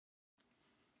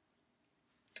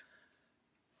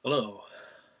Hello.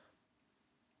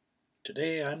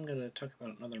 Today I'm going to talk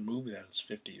about another movie that is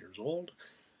 50 years old,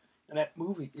 and that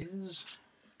movie is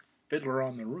Fiddler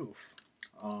on the Roof.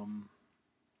 Um,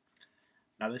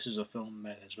 Now, this is a film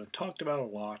that has been talked about a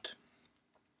lot.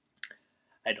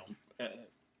 I don't,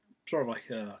 sort of like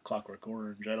Clockwork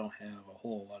Orange, I don't have a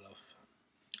whole lot of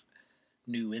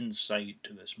new insight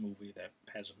to this movie that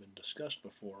hasn't been discussed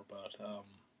before, but I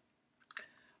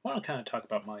want to kind of talk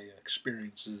about my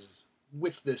experiences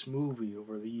with this movie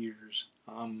over the years.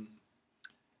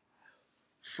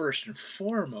 First and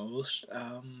foremost,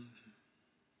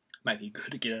 might be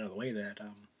good to get out of the way that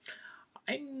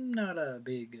I'm not a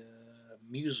big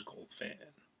musical fan.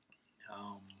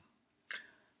 Um,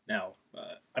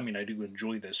 I mean, I do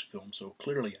enjoy this film, so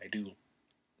clearly I do.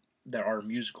 There are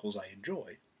musicals I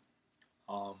enjoy,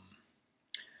 um,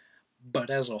 but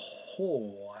as a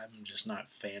whole, I'm just not a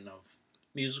fan of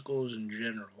musicals in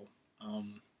general.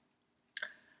 Um,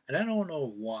 and I don't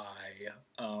know why.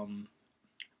 Um,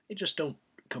 they just don't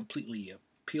completely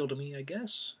appeal to me. I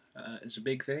guess is a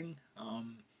big thing.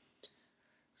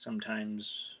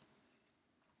 Sometimes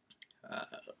uh,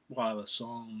 while a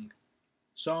songs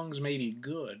may be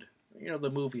good, the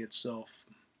movie itself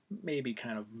may be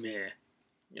kind of meh.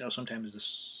 Sometimes the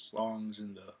songs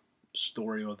in the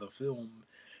story of the film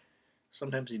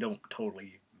sometimes they don't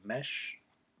totally mesh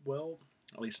well.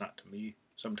 At least not to me.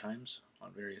 Sometimes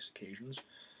on various occasions,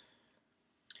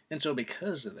 and so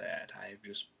because of that, I've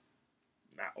just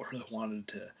not really wanted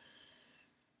to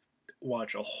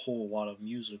watch a whole lot of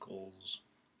musicals.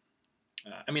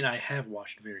 I mean, I have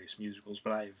watched various musicals,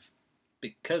 but I've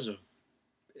because of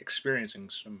experiencing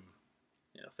some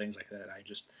things like that. I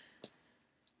just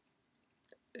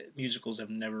musicals have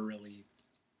never really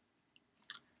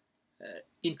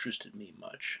interested me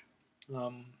much.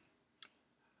 Um,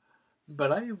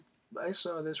 but I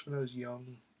saw this when I was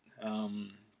young.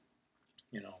 Um,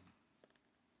 you know,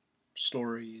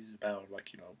 Stories about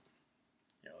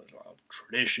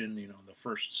tradition. The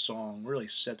first song really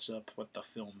sets up what the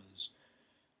film is,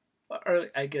 or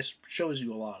I guess shows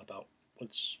you a lot about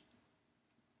what's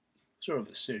sort of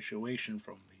the situation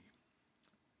from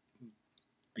the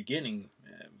beginning,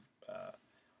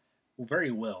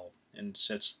 very well, and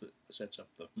sets up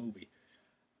the movie.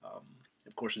 Um,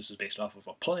 of course, this is based off of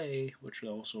a play, which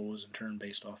also was in turn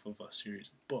based off of a series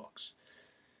of books.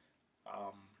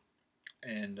 Um,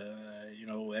 and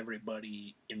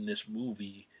everybody in this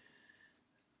movie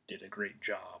did a great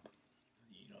job.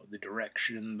 The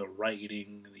direction, the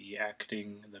writing, the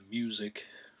acting, the music,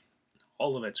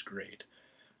 all of it's great.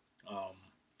 Um,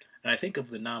 and I think of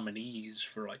the nominees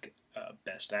for like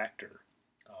best actor.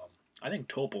 Um, I think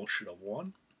Topol should have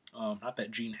won. Not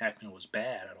that Gene Hackman was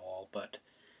bad at all, but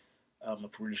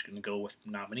if we're just going to go with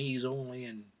nominees only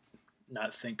and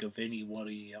not think of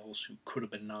anybody else who could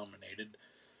have been nominated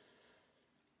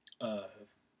uh,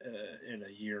 in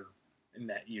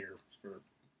that year for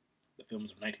the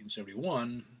films of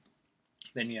 1971,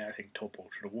 then yeah, I think Topol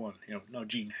should have won. No,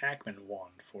 Gene Hackman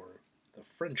won for the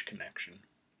French Connection,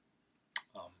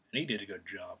 and he did a good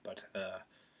job. But I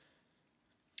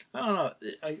don't know.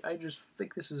 I just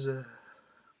think this is a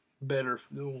better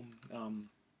film.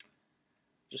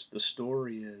 Just the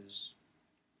story is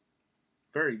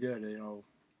very good.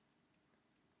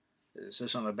 It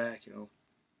says on the back,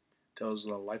 tells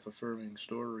the life affirming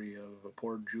story of a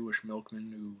poor Jewish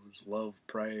milkman whose love,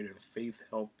 pride, and faith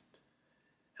help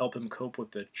him cope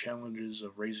with the challenges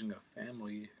of raising a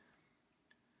family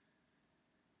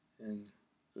in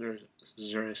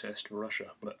Tsarist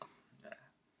Russia. But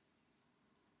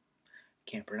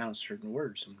can't pronounce certain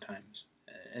words sometimes,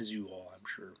 as you all, I'm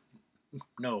sure,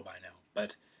 know by now.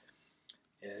 But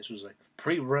yeah, this was like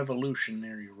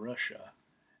pre-revolutionary Russia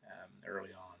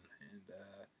early on, and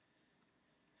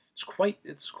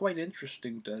it's quite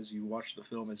interesting as you watch the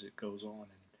film as it goes on,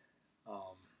 and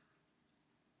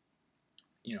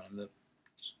and the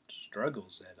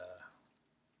struggles that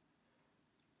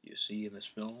you see in this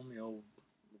film.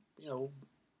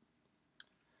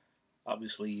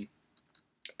 Obviously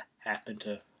happen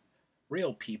to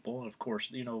real people, and of course,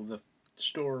 the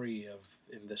story of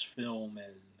in this film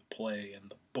and the play and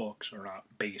the books are not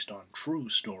based on true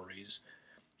stories,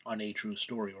 on a true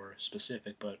story or a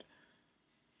specific, but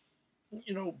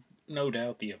no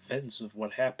doubt the events of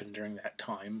what happened during that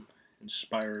time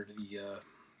inspired the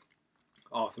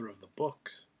author of the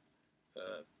book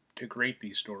uh, to create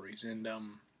these stories. And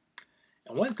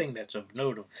one thing that's of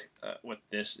note of with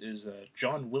this is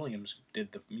John Williams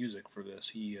did the music for this.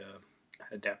 He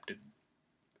adapted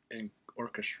and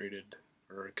orchestrated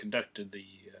or conducted the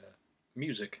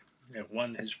music and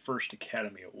won his first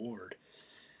Academy Award,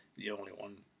 the only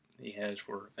one he has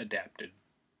for adapted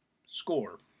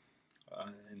score.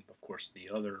 And of course, the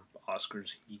other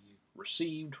Oscars he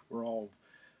received were all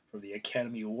for the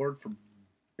Academy Award for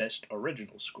Best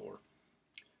Original Score.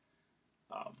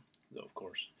 Um, though, of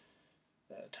course,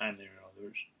 at the time there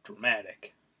was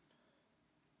dramatic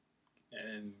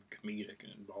and comedic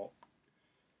involved.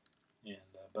 And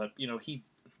but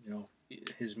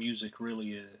his music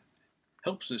really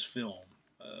helps this film.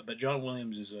 But John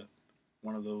Williams is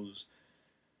one of those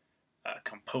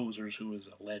composers who is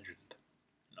a legend.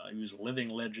 He was a living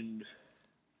legend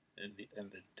in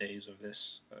the days of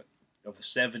of the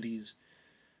 '70s.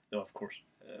 Though of course,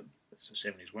 as the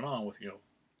 '70s went on with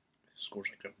scores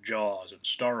like Jaws and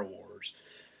Star Wars,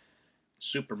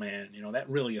 Superman. That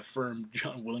really affirmed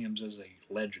John Williams as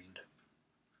a legend.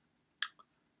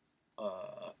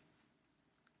 Uh,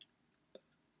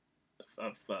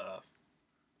 of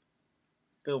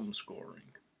film scoring,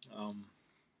 um,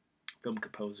 film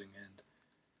composing,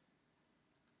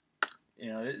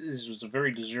 and this was a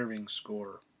very deserving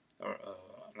score, or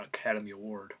an Academy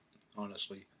Award,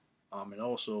 honestly. It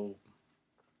also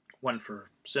won for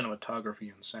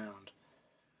cinematography and sound.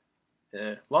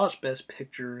 Lost Best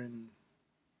Picture and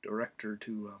Director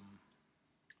to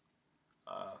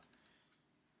uh,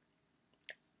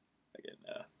 again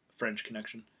French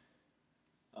Connection.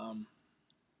 Um,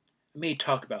 I may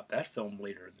talk about that film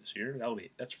later in this year.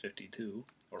 That's 52,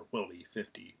 or will be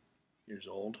 50 years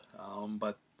old.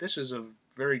 But this is a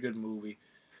very good movie.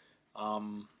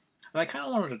 And I kind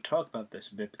of wanted to talk about this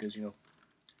a bit because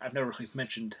I've never really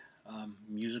mentioned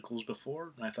musicals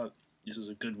before, and I thought this is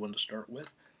a good one to start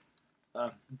with. Uh,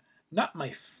 Not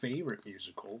my favorite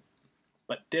musical,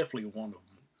 but definitely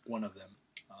one of them.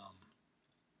 Um,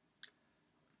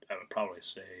 I would probably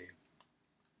say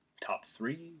top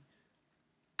three,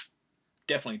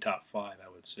 definitely top five. I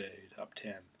would say top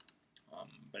 10.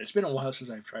 But it's been a while since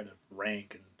I've tried to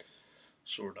rank and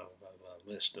sort of a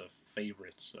list of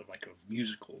favorites of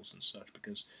musicals and such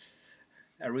because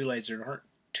I realize there aren't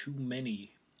too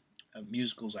many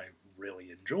musicals I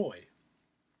really enjoy.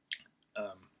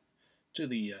 Um, to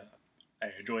the I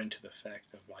enjoy into the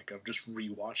fact of just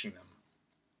rewatching them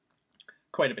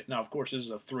quite a bit. Now, of course, this is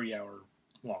a 3 hour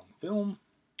long film,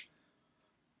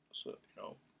 so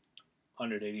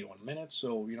 181 minutes.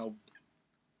 So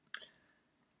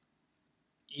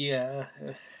yeah,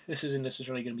 this isn't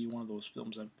necessarily going to be one of those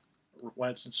films that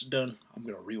once it's done, I'm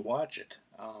going to rewatch it.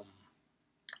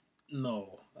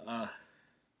 No,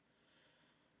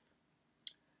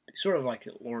 sort of like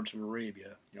Lawrence of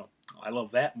Arabia. I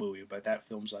love that movie, but that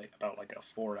film's about like a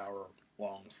 4 hour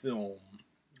long film,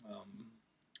 um,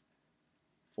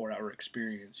 4 hour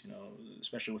experience.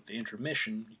 Especially with the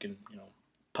intermission, you can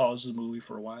pause the movie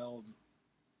for a while,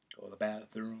 go to the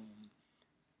bathroom,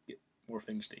 get more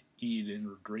things to eat and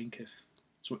or drink if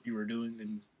that's what you were doing,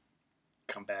 then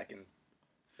come back and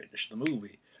finish the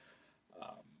movie.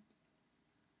 Um,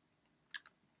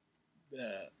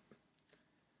 uh,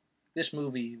 this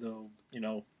movie, though,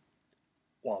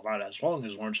 while not as long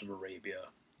as Lawrence of Arabia,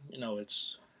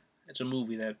 it's a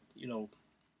movie that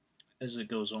as it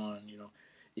goes on,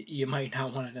 you might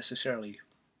not want to necessarily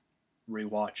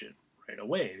rewatch it right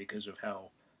away because of how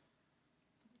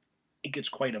it gets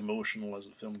quite emotional as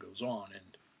the film goes on,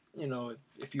 and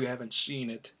if you haven't seen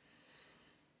it,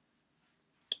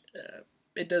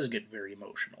 it does get very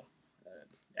emotional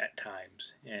at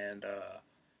times, and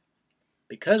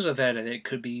because of that, it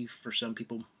could be for some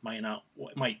people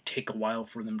it might take a while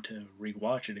for them to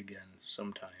rewatch it again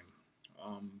sometime.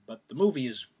 But the movie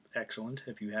is excellent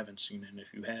if you haven't seen it. And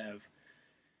if you have,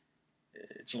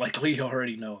 it's likely you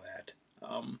already know that.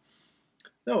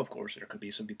 Though of course there could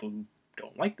be some people who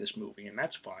don't like this movie, and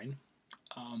that's fine.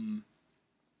 Um,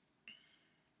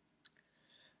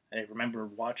 I remember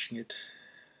watching it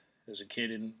as a kid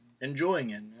and enjoying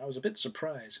it. I was a bit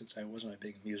surprised since I wasn't a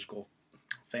big musical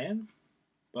fan,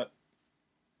 but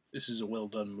this is a well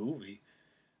done movie,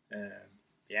 and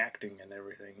the acting and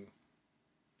everything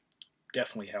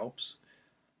definitely helps.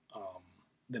 Um,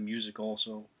 the music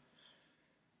also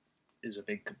is a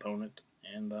big component,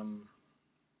 and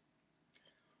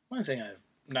one thing I've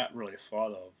not really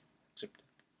thought of, except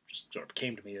just sort of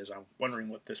came to me, is I'm wondering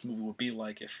what this movie would be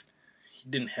like if he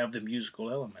didn't have the musical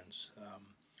elements.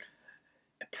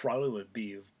 It probably would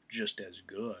be just as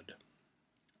good.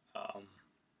 Um,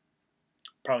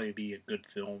 Probably be a good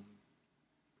film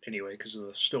anyway because of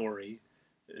the story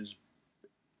is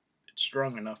it's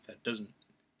strong enough that it doesn't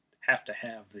have to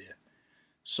have the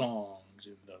songs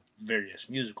and the various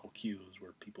musical cues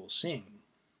where people sing.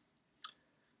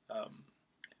 Um,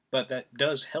 but that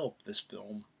does help this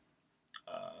film.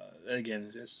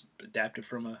 Again, it's adapted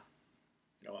from a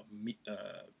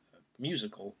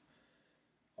musical,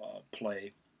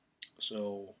 play.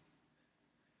 So,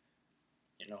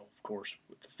 of course,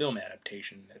 with the film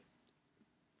adaptation, that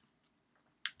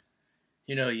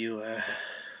you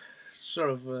sort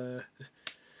of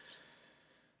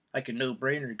like a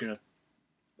no-brainer. You're gonna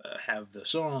have the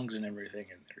songs and everything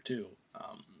in there too.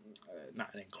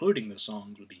 Not including the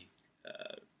songs would be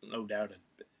no doubt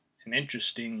an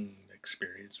interesting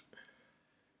experience.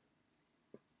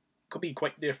 Could be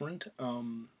quite different.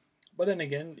 But then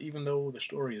again, even though the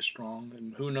story is strong,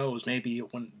 and who knows, maybe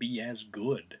it wouldn't be as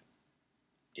good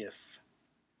if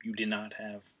you did not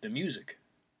have the music,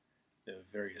 the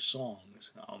various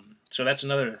songs. So that's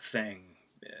another thing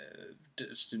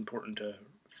it's important to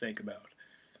think about.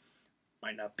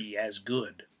 Might not be as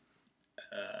good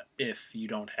if you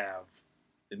don't have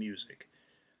the music.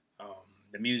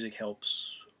 The music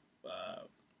helps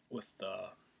with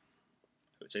I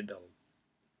would say, the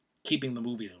keeping the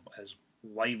movie as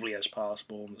lively as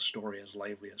possible and the story as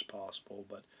lively as possible.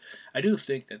 But I do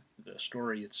think that the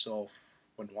story itself,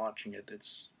 when watching it,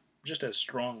 it's just as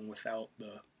strong without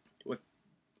the with.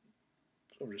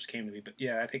 Sort of just came to me, but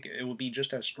yeah, I think it would be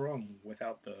just as strong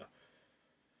without the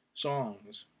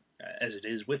songs as it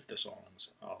is with the songs.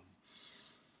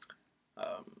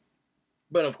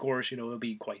 But of course, it'll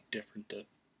be quite different to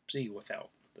see without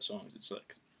the songs. It's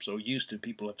like so used to,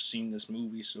 people have seen this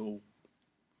movie so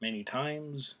many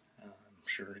times. I'm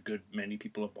sure a good many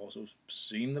people have also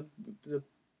seen the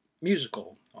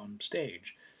musical on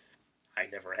stage. I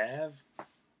never have.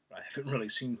 I haven't really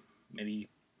seen many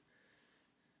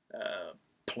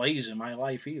plays in my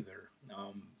life either.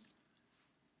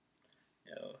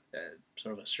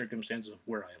 Sort of a circumstance of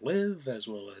where I live, as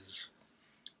well as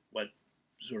what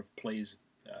sort of plays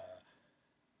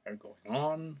are going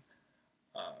on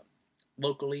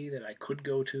locally that I could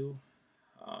go to.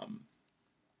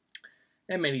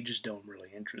 And many just don't really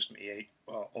interest me.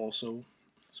 Also,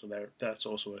 so that's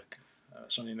also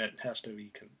something that has to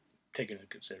be taken into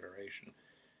consideration.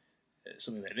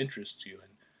 Something that interests you,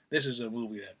 and this is a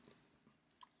movie that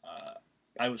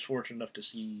I was fortunate enough to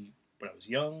see when I was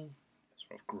young. I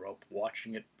sort of grew up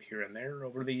watching it here and there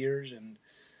over the years, and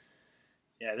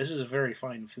yeah, this is a very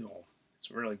fine film.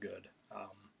 It's really good.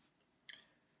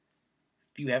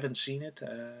 If you haven't seen it,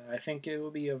 I think it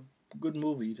would be a good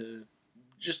movie to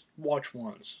just watch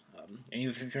once. And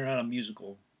even if you're not a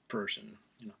musical person,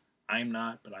 I'm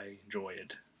not, but I enjoy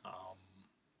it.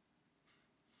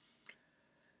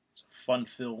 It's a fun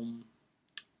film.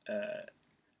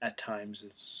 At times,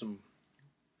 it's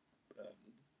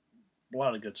a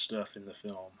lot of good stuff in the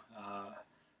film.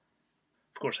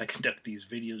 Of course, I conduct these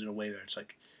videos in a way that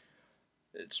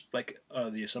it's like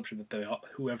the assumption that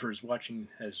whoever is watching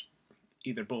has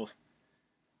either both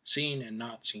seen and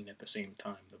not seen at the same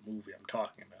time the movie I'm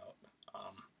talking about.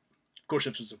 Of course,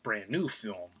 if it's a brand new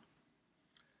film,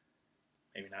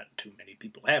 maybe not too many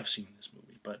people have seen this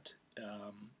movie, but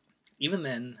even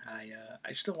then,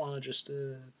 I still want to just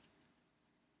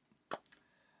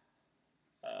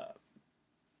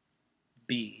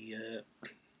be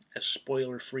as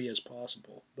spoiler free as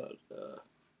possible. But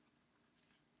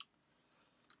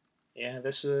yeah,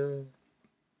 this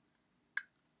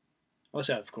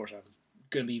also, of course, I'm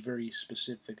going to be very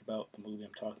specific about the movie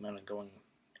I'm talking about and going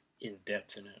in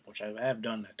depth in it, which I have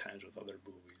done at times with other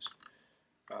movies.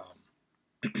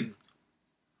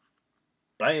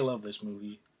 But I love this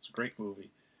movie. It's a great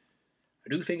movie. I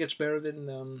do think it's better than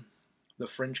The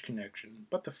French Connection,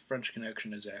 but The French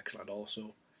Connection is excellent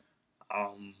also.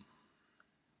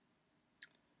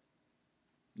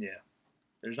 Yeah,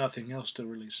 there's nothing else to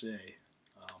really say.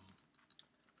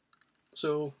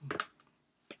 So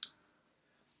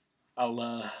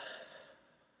I'll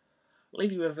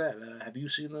leave you with that. Have you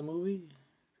seen the movie?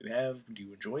 If you have, do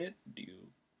you enjoy it? Do you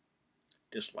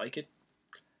dislike it?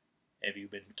 Have you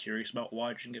been curious about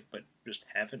watching it but just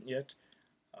haven't yet?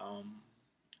 If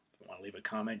you want to leave a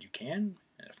comment, you can.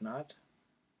 And if not,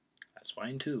 that's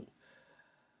fine too.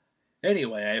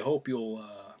 Anyway, I hope you'll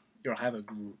have a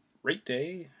great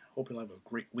day. Hope you'll have a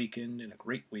great weekend and a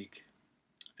great week.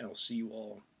 And I'll see you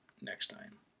all next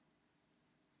time.